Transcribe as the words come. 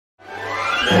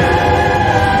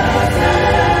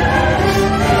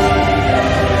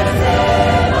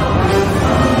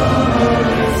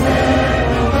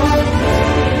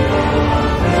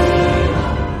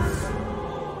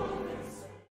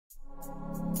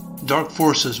Dark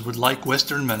forces would like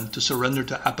Western men to surrender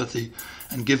to apathy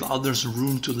and give others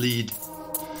room to lead.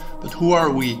 But who are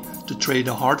we to trade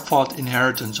a hard-fought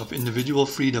inheritance of individual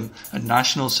freedom and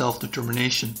national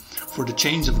self-determination for the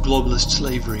chains of globalist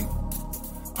slavery?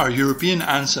 Our European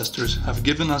ancestors have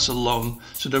given us a loan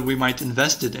so that we might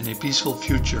invest it in a peaceful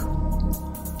future.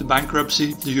 The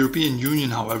bankruptcy of the European Union,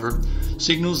 however,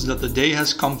 signals that the day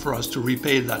has come for us to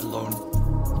repay that loan.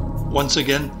 Once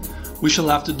again, we shall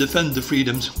have to defend the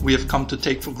freedoms we have come to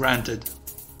take for granted.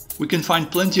 We can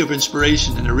find plenty of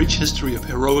inspiration in a rich history of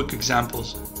heroic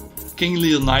examples. King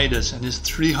Leonidas and his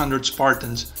 300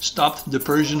 Spartans stopped the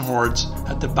Persian hordes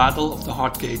at the Battle of the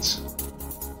Hot Gates.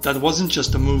 That wasn't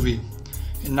just a movie.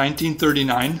 In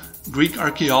 1939, Greek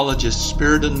archaeologist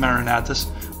Spiridon Marinatas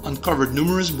uncovered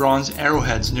numerous bronze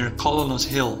arrowheads near Kolonos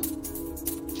Hill.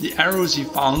 The arrows he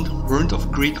found weren't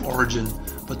of Greek origin,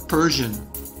 but Persian,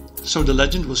 so the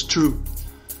legend was true.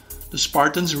 The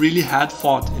Spartans really had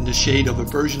fought in the shade of a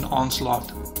Persian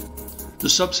onslaught. The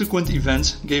subsequent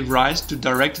events gave rise to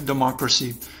direct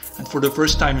democracy and for the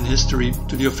first time in history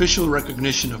to the official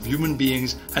recognition of human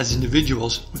beings as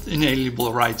individuals with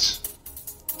inalienable rights.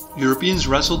 Europeans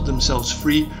wrestled themselves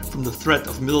free from the threat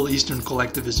of Middle Eastern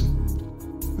collectivism.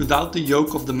 Without the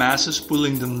yoke of the masses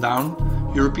pulling them down,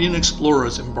 European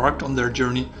explorers embarked on their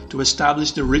journey to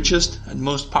establish the richest and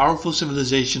most powerful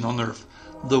civilization on Earth,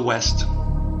 the West.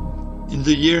 In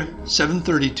the year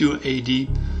 732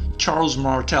 AD, Charles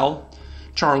Martel,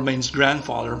 Charlemagne's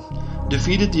grandfather,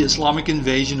 defeated the Islamic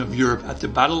invasion of Europe at the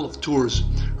Battle of Tours,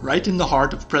 right in the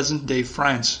heart of present-day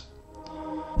France.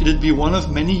 It'd be one of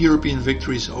many European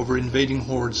victories over invading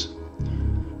hordes.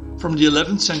 From the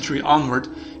 11th century onward,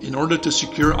 in order to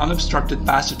secure unobstructed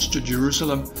passage to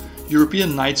Jerusalem,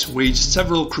 European knights waged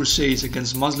several crusades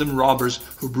against Muslim robbers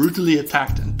who brutally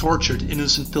attacked and tortured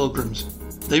innocent pilgrims.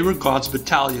 They were God's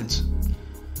battalions.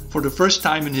 For the first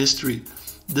time in history,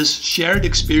 this shared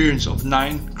experience of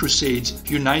 9 crusades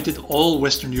united all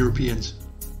Western Europeans.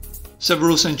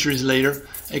 Several centuries later,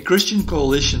 a Christian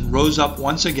coalition rose up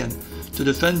once again to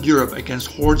defend Europe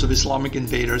against hordes of Islamic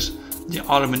invaders, the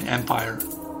Ottoman Empire.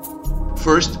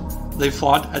 First, they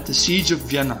fought at the Siege of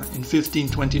Vienna in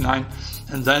 1529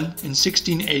 and then in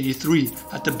 1683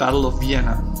 at the Battle of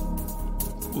Vienna.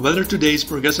 Whether today's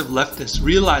progressive leftists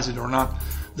realize it or not,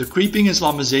 the creeping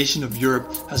Islamization of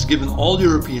Europe has given all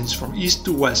Europeans from east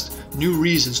to west new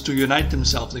reasons to unite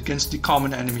themselves against the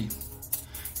common enemy.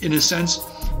 In a sense,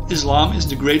 Islam is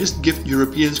the greatest gift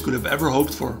Europeans could have ever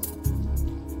hoped for.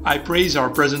 I praise our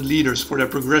present leaders for their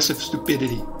progressive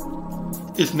stupidity.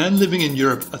 If men living in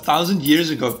Europe 1,000 years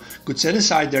ago could set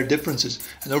aside their differences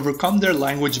and overcome their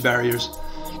language barriers,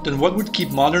 then what would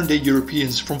keep modern-day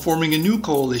Europeans from forming a new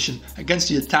coalition against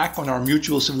the attack on our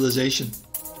mutual civilization?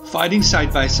 Fighting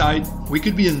side by side, we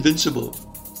could be invincible.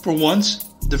 For once,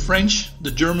 the French,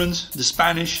 the Germans, the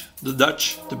Spanish, the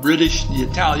Dutch, the British, the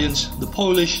Italians, the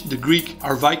Polish, the Greek,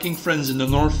 our Viking friends in the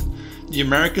north, the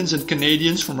Americans and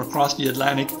Canadians from across the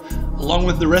Atlantic, along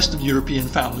with the rest of the European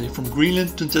family from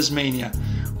Greenland to Tasmania,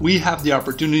 we have the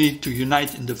opportunity to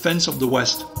unite in defense of the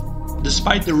West.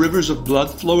 Despite the rivers of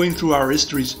blood flowing through our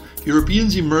histories,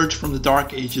 Europeans emerged from the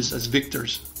Dark Ages as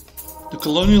victors. The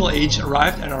colonial age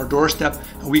arrived at our doorstep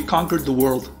and we conquered the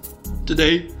world.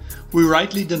 Today, we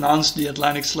rightly denounce the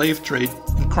Atlantic slave trade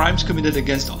and crimes committed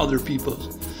against other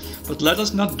peoples. But let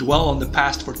us not dwell on the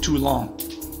past for too long.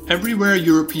 Everywhere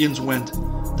Europeans went,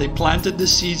 they planted the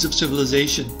seeds of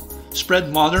civilization,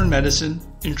 spread modern medicine,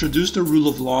 introduced the rule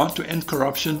of law to end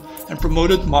corruption, and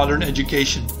promoted modern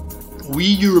education. We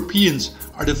Europeans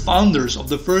are the founders of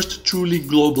the first truly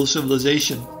global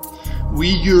civilization. We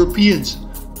Europeans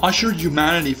ushered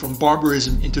humanity from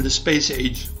barbarism into the space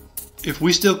age. If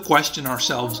we still question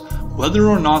ourselves whether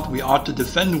or not we ought to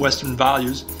defend Western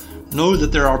values, know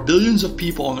that there are billions of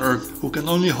people on Earth who can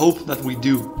only hope that we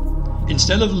do.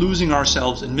 Instead of losing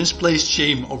ourselves in misplaced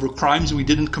shame over crimes we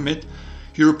didn't commit,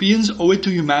 Europeans owe it to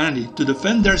humanity to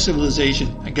defend their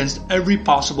civilization against every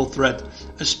possible threat,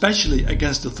 especially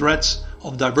against the threats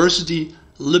of diversity,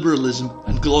 liberalism,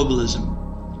 and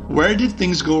globalism. Where did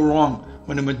things go wrong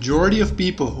when a majority of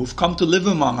people who've come to live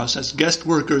among us as guest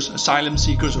workers, asylum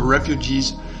seekers, or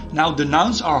refugees now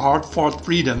denounce our hard-fought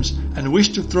freedoms and wish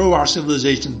to throw our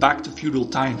civilization back to feudal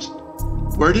times?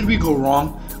 Where did we go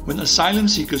wrong when asylum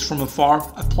seekers from afar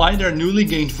apply their newly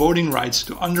gained voting rights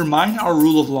to undermine our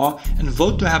rule of law and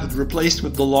vote to have it replaced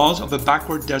with the laws of a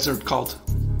backward desert cult?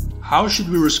 How should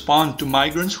we respond to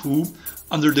migrants who,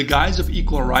 under the guise of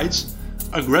equal rights,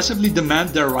 aggressively demand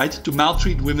their right to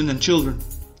maltreat women and children?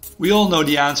 We all know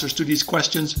the answers to these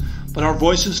questions, but our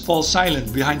voices fall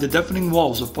silent behind the deafening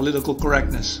walls of political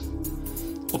correctness.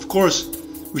 Of course,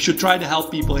 We should try to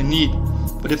help people in need.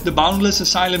 But if the boundless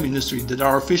asylum industry that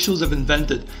our officials have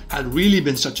invented had really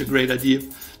been such a great idea,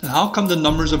 then how come the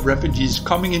numbers of refugees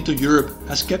coming into Europe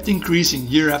has kept increasing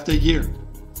year after year?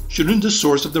 Shouldn't the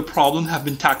source of the problem have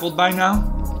been tackled by now?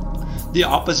 The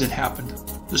opposite happened.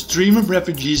 The stream of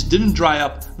refugees didn't dry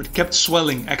up but kept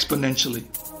swelling exponentially.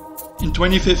 In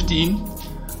 2015,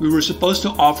 we were supposed to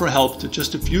offer help to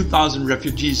just a few thousand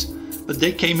refugees, but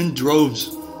they came in droves.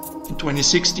 In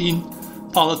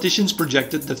 2016, politicians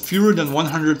projected that fewer than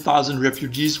 100,000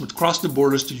 refugees would cross the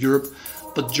borders to Europe,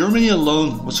 but Germany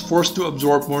alone was forced to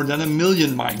absorb more than 1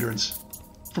 million migrants.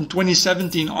 From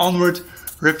 2017 onward,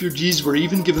 refugees were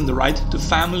even given the right to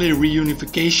family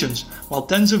reunifications, while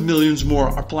tens of millions more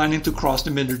are planning to cross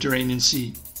the Mediterranean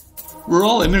Sea. We're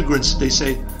all immigrants, they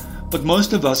say, but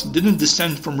most of us didn't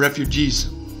descend from refugees.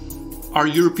 Our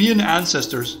European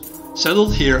ancestors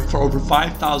settled here for over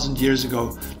 5,000 years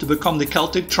ago to become the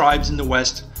Celtic tribes in the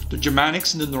west, the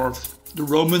Germanics in the north, the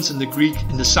Romans and the Greek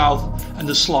in the south, and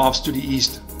the Slavs to the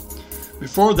east.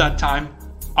 Before that time,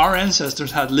 our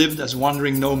ancestors had lived as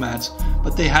wandering nomads,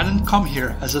 but they hadn't come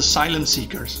here as asylum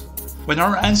seekers. When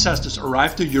our ancestors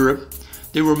arrived to Europe,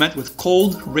 they were met with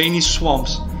cold, rainy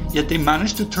swamps, yet they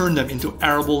managed to turn them into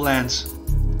arable lands.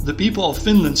 The people of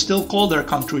Finland still call their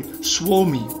country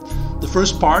Suomi. The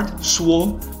first part,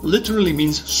 Suo, literally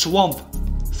means swamp.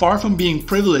 Far from being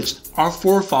privileged, our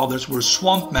forefathers were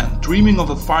swamp men dreaming of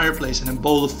a fireplace and a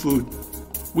bowl of food.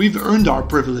 We've earned our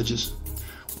privileges.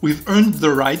 We've earned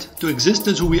the right to exist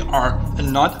as who we are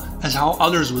and not as how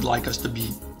others would like us to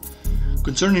be.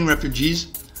 Concerning refugees,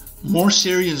 more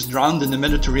Syrians drowned in the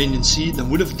Mediterranean Sea than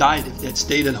would have died if they had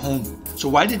stayed at home. So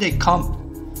why did they come?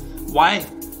 Why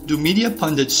do media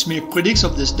pundits smear critics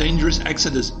of this dangerous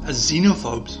exodus as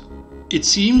xenophobes? It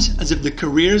seems as if the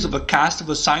careers of a cast of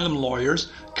asylum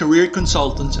lawyers, career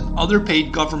consultants, and other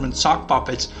paid government sock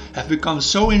puppets have become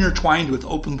so intertwined with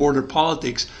open border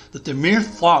politics that the mere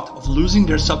thought of losing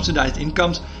their subsidized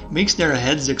incomes makes their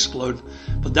heads explode.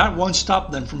 But that won't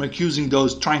stop them from accusing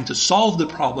those trying to solve the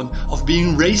problem of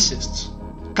being racists.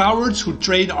 Cowards who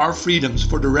trade our freedoms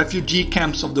for the refugee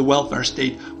camps of the welfare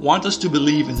state want us to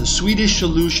believe in the Swedish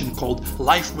solution called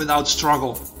life without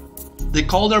struggle. They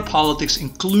call their politics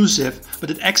inclusive, but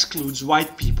it excludes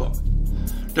white people.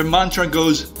 Their mantra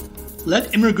goes,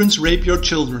 let immigrants rape your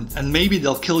children and maybe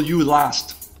they'll kill you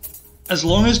last. As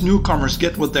long as newcomers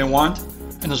get what they want,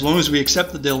 and as long as we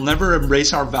accept that they'll never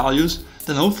embrace our values,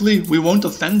 then hopefully we won't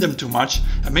offend them too much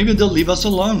and maybe they'll leave us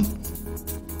alone.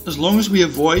 As long as we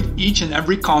avoid each and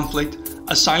every conflict,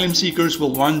 asylum seekers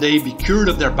will one day be cured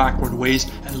of their backward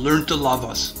ways and learn to love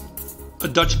us. A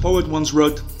Dutch poet once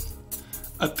wrote,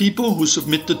 a people who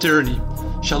submit to tyranny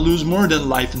shall lose more than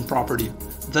life and property,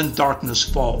 then darkness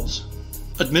falls.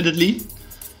 Admittedly,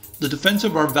 the defense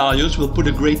of our values will put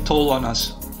a great toll on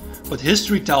us, but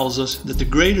history tells us that the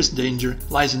greatest danger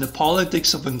lies in the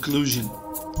politics of inclusion.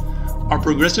 Our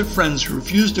progressive friends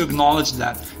refuse to acknowledge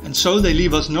that, and so they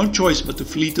leave us no choice but to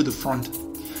flee to the front.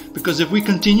 Because if we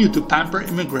continue to pamper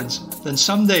immigrants, then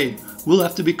someday we'll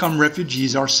have to become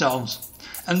refugees ourselves.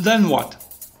 And then what?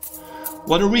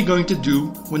 What are we going to do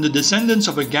when the descendants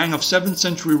of a gang of 7th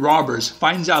century robbers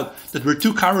finds out that we're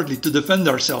too cowardly to defend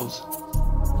ourselves?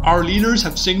 Our leaders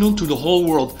have signaled to the whole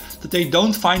world that they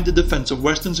don't find the defense of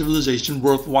Western civilization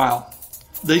worthwhile.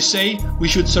 They say we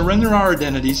should surrender our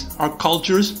identities, our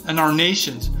cultures, and our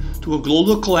nations to a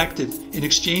global collective in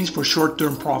exchange for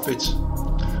short-term profits.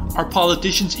 Our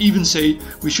politicians even say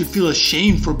we should feel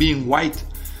ashamed for being white.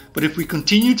 But if we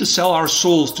continue to sell our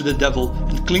souls to the devil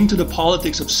and cling to the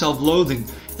politics of self-loathing,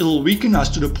 it'll weaken us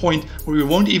to the point where we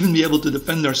won't even be able to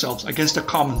defend ourselves against a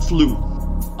common flu.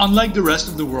 Unlike the rest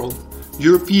of the world,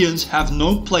 Europeans have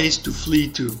no place to flee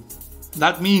to.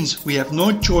 That means we have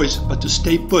no choice but to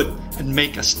stay put and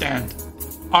make a stand.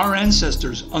 Our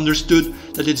ancestors understood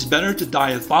that it's better to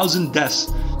die 1,000 deaths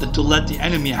than to let the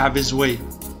enemy have his way.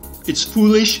 It's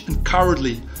foolish and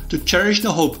cowardly to cherish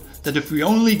the hope that if we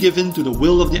only give in to the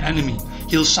will of the enemy,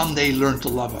 he'll someday learn to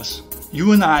love us.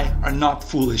 You and I are not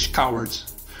foolish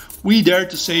cowards. We dare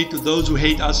to say to those who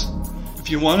hate us, if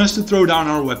you want us to throw down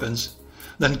our weapons,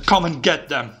 then come and get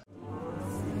them.